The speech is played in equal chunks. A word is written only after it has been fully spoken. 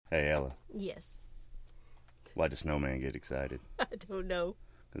Hey, Ella, Yes. why'd the snowman get excited? I don't know.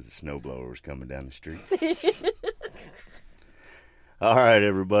 Because the snowblower was coming down the street. All right,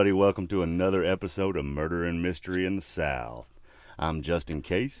 everybody, welcome to another episode of Murder and Mystery in the South. I'm Justin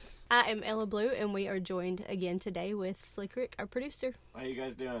Case. I am Ella Blue, and we are joined again today with Slick Rick, our producer. How you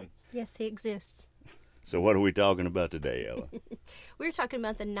guys doing? Yes, he exists. So what are we talking about today, Ella? We're talking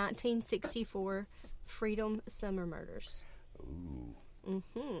about the 1964 Freedom Summer Murders. Ooh,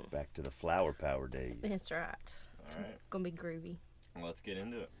 Mm-hmm. back to the flower power days. That's right. It's All right. going to be groovy. Well, let's get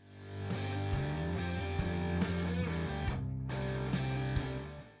into it.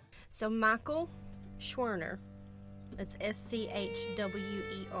 So Michael Schwerner, it's Schwerner,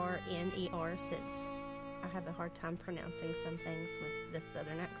 since I have a hard time pronouncing some things with this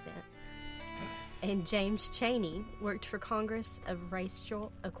southern accent. And James Chaney worked for Congress of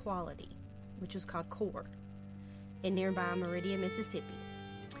Racial Equality, which was called CORE, in nearby Meridian, Mississippi.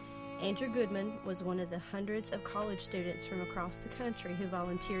 Andrew Goodman was one of the hundreds of college students from across the country who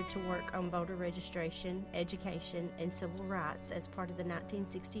volunteered to work on voter registration, education, and civil rights as part of the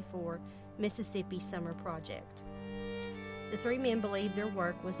 1964 Mississippi Summer Project. The three men believed their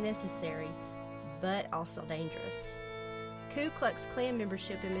work was necessary, but also dangerous. Ku Klux Klan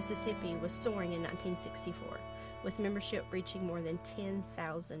membership in Mississippi was soaring in 1964, with membership reaching more than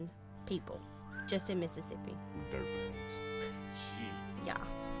 10,000 people just in Mississippi. Dirtbags. Jeez. Yeah.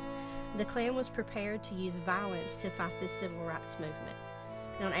 The Klan was prepared to use violence to fight the civil rights movement.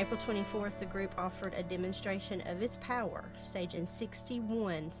 And on April 24th, the group offered a demonstration of its power, staging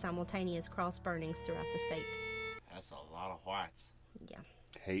 61 simultaneous cross burnings throughout the state. That's a lot of whites. Yeah,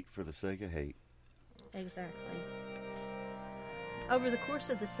 Hate for the sake of hate. exactly. Over the course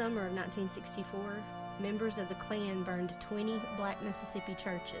of the summer of 1964, members of the Klan burned 20 black Mississippi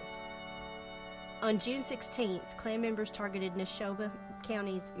churches. On June 16th, Klan members targeted Neshoba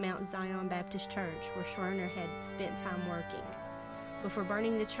County's Mount Zion Baptist Church, where Schwerner had spent time working. Before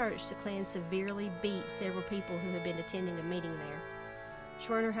burning the church, the Klan severely beat several people who had been attending a meeting there.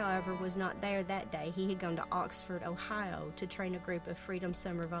 Schwerner, however, was not there that day. He had gone to Oxford, Ohio, to train a group of Freedom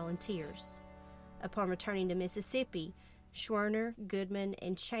Summer volunteers. Upon returning to Mississippi, Schwerner, Goodman,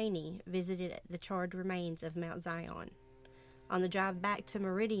 and Chaney visited the charred remains of Mount Zion. On the drive back to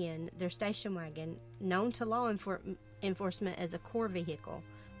Meridian, their station wagon, known to law enforcement as a CORE vehicle,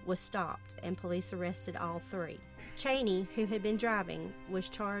 was stopped, and police arrested all three. Chaney, who had been driving, was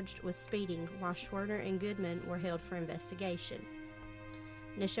charged with speeding, while Schwerner and Goodman were held for investigation.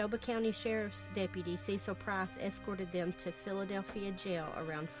 Neshoba County Sheriff's Deputy Cecil Price escorted them to Philadelphia jail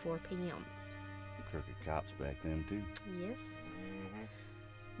around 4 p.m. Crooked cops back then, too. Yes. Mm-hmm.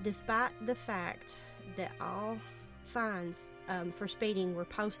 Despite the fact that all fines for speeding were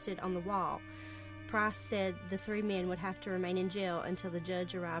posted on the wall, Price said the three men would have to remain in jail until the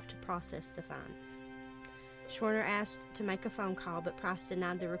judge arrived to process the fine. Schwerner asked to make a phone call, but Price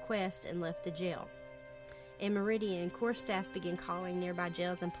denied the request and left the jail. In Meridian, CORE staff began calling nearby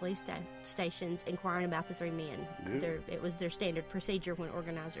jails and police stations inquiring about the three men. It was their standard procedure when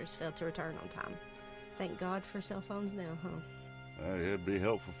organizers failed to return on time. Thank God for cell phones now, huh? It'd be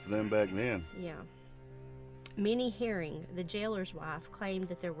helpful for them back then. Yeah. Minnie Herring, the jailer's wife, claimed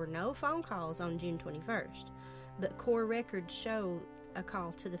that there were no phone calls on June 21st, but CORE records show a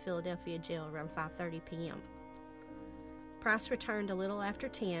call to the Philadelphia jail around 5:30 p.m. Price returned a little after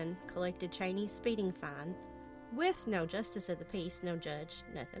 10, collected Chaney's speeding fine, with no justice of the peace, no judge,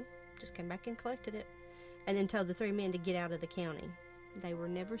 nothing. Just came back and collected it, and then told the three men to get out of the county. They were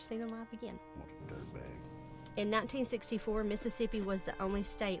never seen alive again. What a dirtbag. In 1964, Mississippi was the only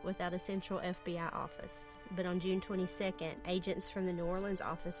state without a central FBI office. But on June 22nd, agents from the New Orleans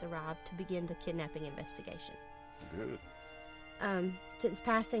office arrived to begin the kidnapping investigation. Good. Since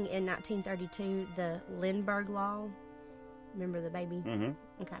passing in 1932, the Lindbergh Law, remember the baby? Mm-hmm.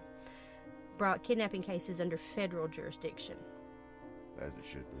 Okay. Brought kidnapping cases under federal jurisdiction. As it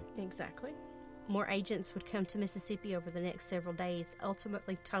should be. Exactly. More agents would come to Mississippi over the next several days,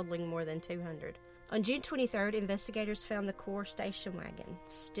 ultimately totaling more than 200. On June 23rd, investigators found the CORE station wagon,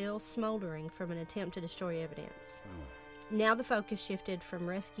 still smoldering from an attempt to destroy evidence. Now the focus shifted from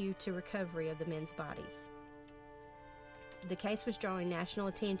rescue to recovery of the men's bodies. The case was drawing national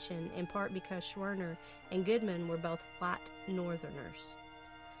attention, in part because Schwerner and Goodman were both white Northerners.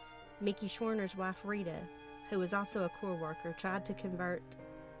 Mickey Schwerner's wife, Rita, who was also a CORE worker, tried to convert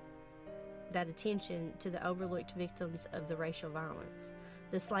that attention to the overlooked victims of the racial violence.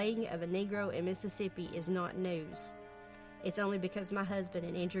 The slaying of a Negro in Mississippi is not news. It's only because my husband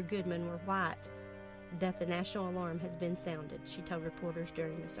and Andrew Goodman were white that the national alarm has been sounded, she told reporters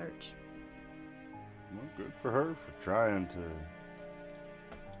during the search. Well, good for her for trying to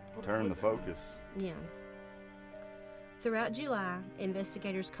Turn the focus. Yeah. Throughout July,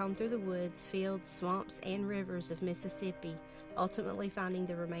 investigators combed through the woods, fields, swamps, and rivers of Mississippi, ultimately finding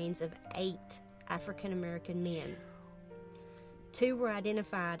the remains of 8 African-American men. 2 were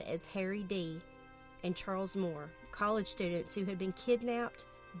identified as Harry D. and Charles Moore, college students who had been kidnapped,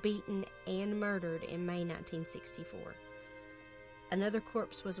 beaten, and murdered in May 1964. Another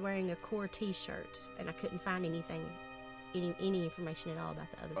corpse was wearing a Corps T-shirt, and I couldn't find any information at all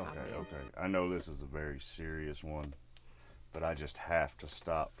about the other 5 men. Okay. I know this is a very serious one, but I just have to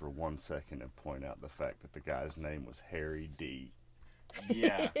stop for 1 second and point out the fact that the guy's name was Harry D.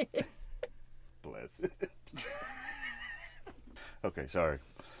 Yeah. Bless it. Okay, sorry.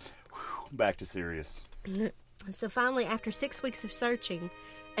 Whew, back to serious. So finally, after 6 weeks of searching,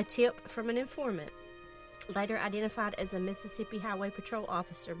 a tip from an informant, later identified as a Mississippi Highway Patrol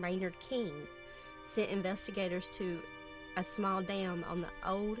officer, Maynard King, sent investigators to a small dam on the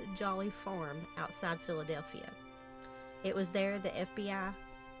Old Jolly Farm outside Philadelphia. It was there that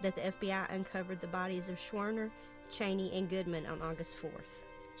the FBI uncovered the bodies of Schwerner, Cheney, and Goodman on August 4th.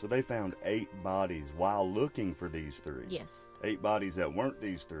 So they found 8 bodies while looking for these 3. Yes. 8 bodies that weren't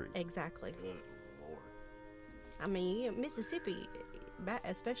these 3. Exactly. Good Lord. I mean, Mississippi,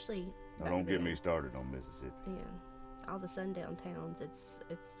 especially... Now, don't get me started on Mississippi. Yeah. All the sundown towns. It's.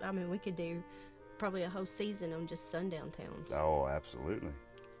 I mean, we could do probably a whole season on just sundown towns. Oh, absolutely.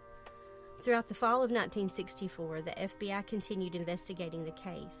 Throughout the fall of 1964, the FBI continued investigating the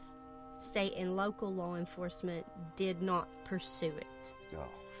case. State and local law enforcement did not pursue it,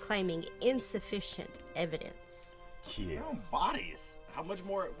 claiming insufficient evidence. Yeah. Your own bodies. What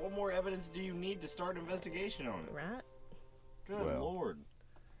more evidence do you need to start an investigation on it? Right? Good Lord.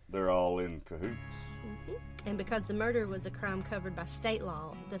 They're all in cahoots. Mm-hmm. And because the murder was a crime covered by state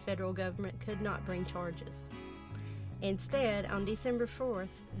law, the federal government could not bring charges. Instead, on December 4th,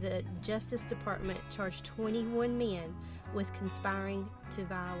 the Justice Department charged 21 men with conspiring to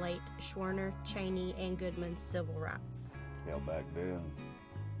violate Schwerner, Cheney, and Goodman's civil rights. Hell, back then,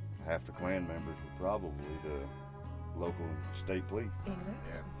 half the Klan members were probably the local state police. Exactly.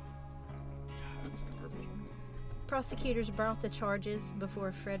 Yeah. That's garbage. Prosecutors brought the charges before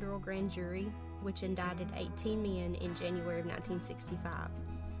a federal grand jury, which indicted 18 men in January of 1965.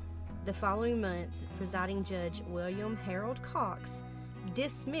 The following month, presiding judge William Harold Cox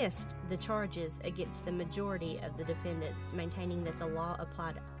dismissed the charges against the majority of the defendants, maintaining that the law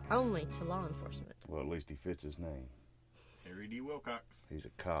applied only to law enforcement. Well, at least he fits his name. Harry D. Wilcox. He's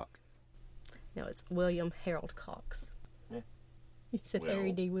a cock. No, it's William Harold Cox. Yeah. You said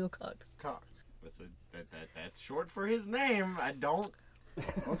Harry D. Wilcox. Cox. That's short for his name. Don't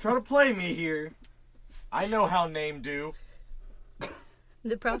try to play me here. I know how name do.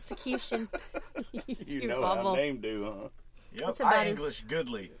 The prosecution... You know how name do, huh? Yep, I English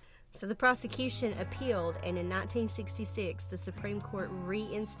goodly. So the prosecution appealed, and in 1966, the Supreme Court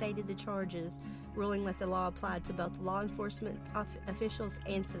reinstated the charges, ruling that the law applied to both law enforcement officials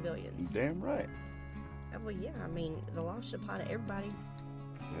and civilians. Damn right. Well, yeah, I mean, the law should apply to everybody.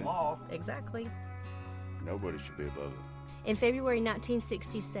 It's the law. Exactly. Nobody should be above it. In February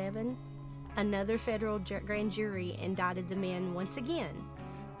 1967, another federal grand jury indicted the men once again,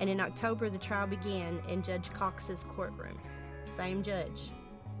 and in October the trial began in Judge Cox's courtroom. Same judge.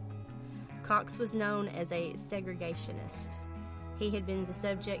 Cox was known as a segregationist. He had been the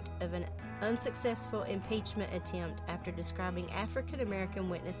subject of an unsuccessful impeachment attempt after describing African American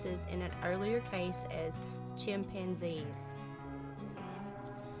witnesses in an earlier case as chimpanzees.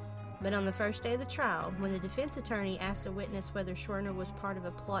 But on the first day of the trial, when the defense attorney asked a witness whether Schwerner was part of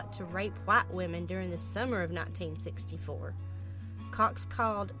a plot to rape white women during the summer of 1964, Cox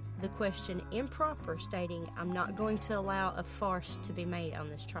called the question improper, stating, "I'm not going to allow a farce to be made on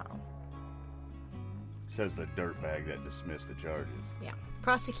this trial." Says the dirtbag that dismissed the charges. Yeah.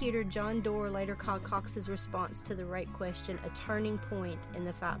 Prosecutor John Doerr later called Cox's response to the rape question a turning point in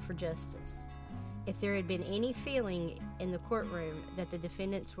the fight for justice. If there had been any feeling in the courtroom that the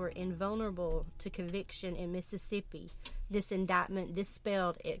defendants were invulnerable to conviction in Mississippi, this indictment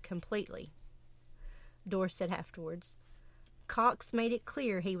dispelled it completely. Doerr said afterwards, Cox made it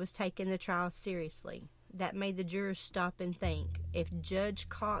clear he was taking the trial seriously. That made the jurors stop and think, if Judge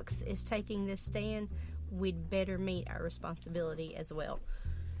Cox is taking this stand, we'd better meet our responsibility as well.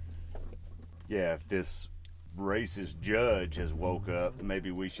 Yeah, if this racist judge has woke up,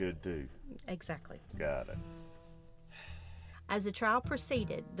 maybe we should too. Exactly. Got it. As the trial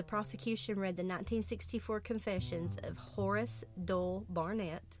proceeded, the prosecution read the 1964 confessions of Horace Dole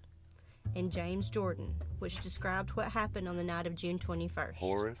Barnett and James Jordan, which described what happened on the night of June 21st.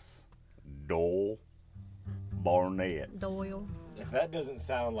 Horace Dole Barnett. Doyle. If that doesn't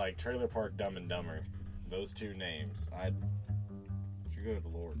sound like Trailer Park Dumb and Dumber, those two names, good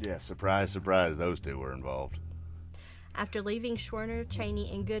Lord. Yeah, surprise, surprise, those two were involved. After leaving Schwerner,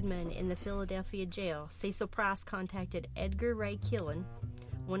 Cheney, and Goodman in the Philadelphia jail, Cecil Price contacted Edgar Ray Killen,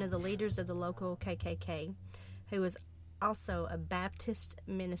 one of the leaders of the local KKK, who was also a Baptist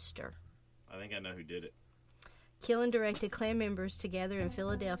minister. I think I know who did it. Killen directed Klan members to gather in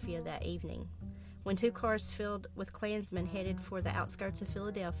Philadelphia that evening. When 2 cars filled with Klansmen headed for the outskirts of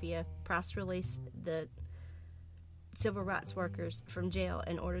Philadelphia, Price released the civil rights workers from jail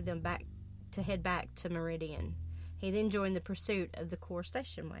and ordered them to head back to Meridian. He then joined the pursuit of the core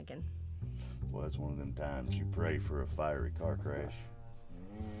station wagon. Well, it's one of them times you pray for a fiery car crash.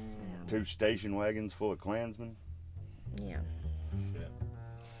 Yeah. 2 station wagons full of Klansmen. Yeah.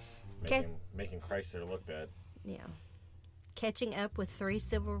 Shit. Making Chrysler look bad. Yeah. Catching up with 3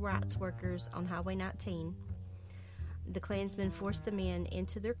 civil rights workers on Highway 19, the Klansmen forced the men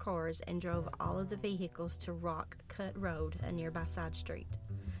into their cars and drove all of the vehicles to Rock Cut Road, a nearby side street.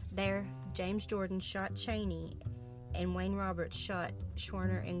 There, James Jordan shot Cheney and Wayne Roberts shot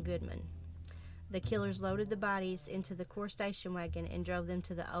Schwerner and Goodman. The killers loaded the bodies into the core station wagon and drove them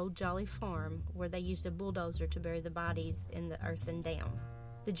to the old Jolly Farm, where they used a bulldozer to bury the bodies in the earthen dam.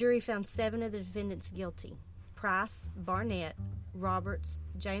 The jury found 7 of the defendants guilty: Price, Barnett, Roberts,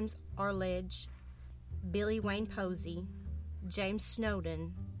 James Arledge, Billy Wayne Posey, James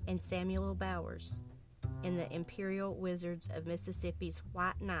Snowden, and Samuel Bowers in the Imperial Wizards of Mississippi's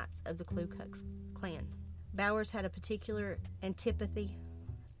White Knights of the Ku Klux Klan. Bowers had a particular antipathy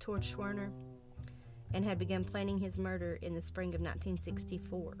toward Schwerner and had begun planning his murder in the spring of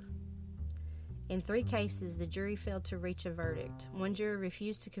 1964. In 3 cases, the jury failed to reach a verdict. One juror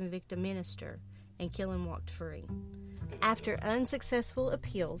refused to convict a minister, and Killen walked free. After unsuccessful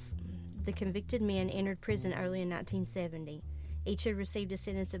appeals, the convicted men entered prison early in 1970. Each had received a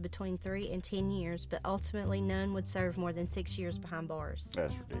sentence of between 3 and 10 years, but ultimately none would serve more than 6 years behind bars.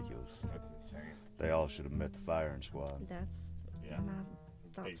 That's ridiculous. That's insane. They all should have met the firing squad. That's my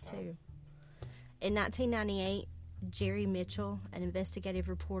thoughts Big time. too. In 1998, Jerry Mitchell, an investigative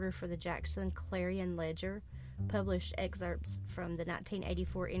reporter for the Jackson Clarion Ledger, published excerpts from the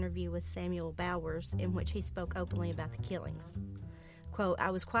 1984 interview with Samuel Bowers in which he spoke openly about the killings. Quote,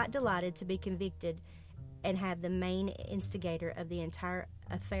 "I was quite delighted to be convicted and have the main instigator of the entire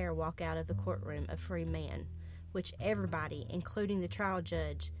affair walk out of the courtroom a free man, which everybody, including the trial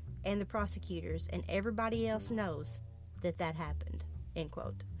judge and the prosecutors and everybody else knows that happened." End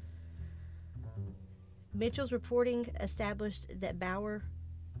quote. Mitchell's reporting established that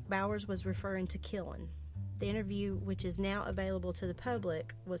Bowers was referring to Killen. The interview, which is now available to the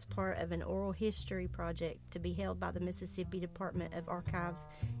public, was part of an oral history project to be held by the Mississippi Department of Archives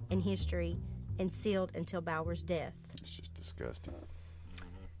and History and sealed until Bowers' death. It's just disgusting.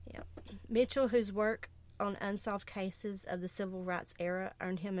 Yeah. Mitchell, whose work on unsolved cases of the civil rights era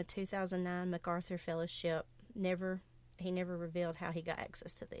earned him a 2009 MacArthur Fellowship, he never revealed how he got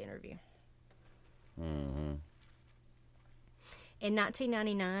access to the interview. Mm-hmm. In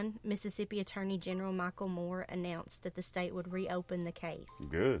 1999, Mississippi Attorney General Michael Moore announced that the state would reopen the case.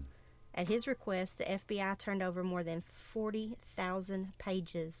 Good. At his request, the FBI turned over more than 40,000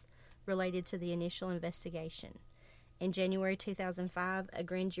 pages related to the initial investigation. In January 2005, a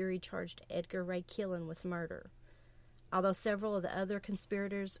grand jury charged Edgar Ray Killen with murder. Although several of the other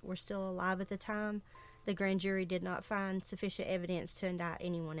conspirators were still alive at the time, the grand jury did not find sufficient evidence to indict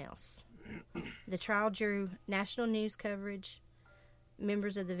anyone else. The trial drew national news coverage.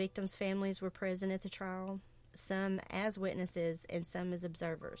 Members of the victims' families were present at the trial, some as witnesses and some as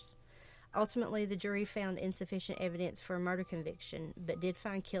observers. Ultimately, the jury found insufficient evidence for a murder conviction, but did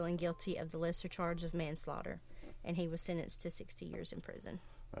find Killen guilty of the lesser charge of manslaughter, and he was sentenced to 60 years in prison.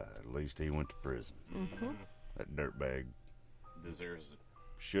 At least he went to prison. Mm-hmm. That dirtbag Deserves it.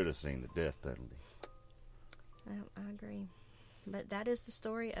 should have seen the death penalty. I agree. But that is the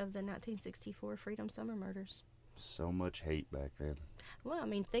story of the 1964 Freedom Summer murders. So much hate back then. Well, I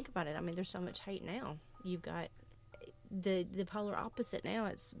mean, think about it. I mean, there's so much hate now. You've got the polar opposite now.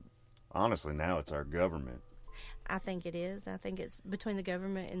 Honestly, now it's our government. I think it is. I think it's between the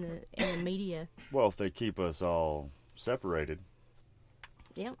government and the media. Well, if they keep us all separated,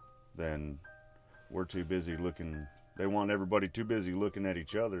 Yep. then we're too busy looking. They want everybody too busy looking at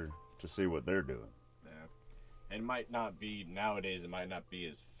each other to see what they're doing. Yeah. It might not be, nowadays, it might not be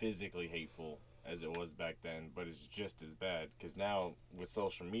as physically hateful as it was back then, but it's just as bad. Because now, with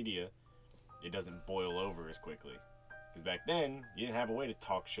social media, it doesn't boil over as quickly. Because back then, you didn't have a way to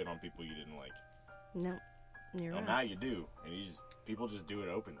talk shit on people you didn't like. No, you're right. Now you do. And people just do it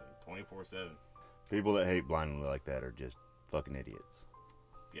openly, 24/7. People that hate blindly like that are just fucking idiots.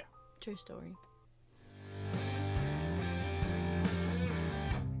 True story.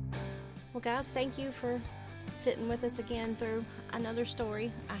 Well, guys, thank you for sitting with us again through another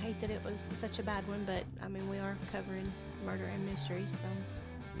story. I hate that it was such a bad one, but, I mean, we are covering murder and mysteries, so...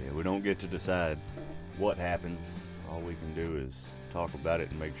 Yeah, we don't get to decide what happens. All we can do is talk about it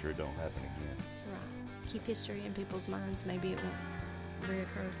and make sure it don't happen again. Right. Keep history in people's minds. Maybe it won't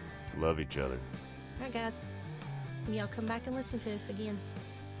reoccur. Love each other. All right, guys. Y'all come back and listen to us again.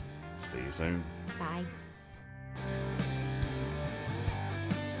 See you soon. Bye.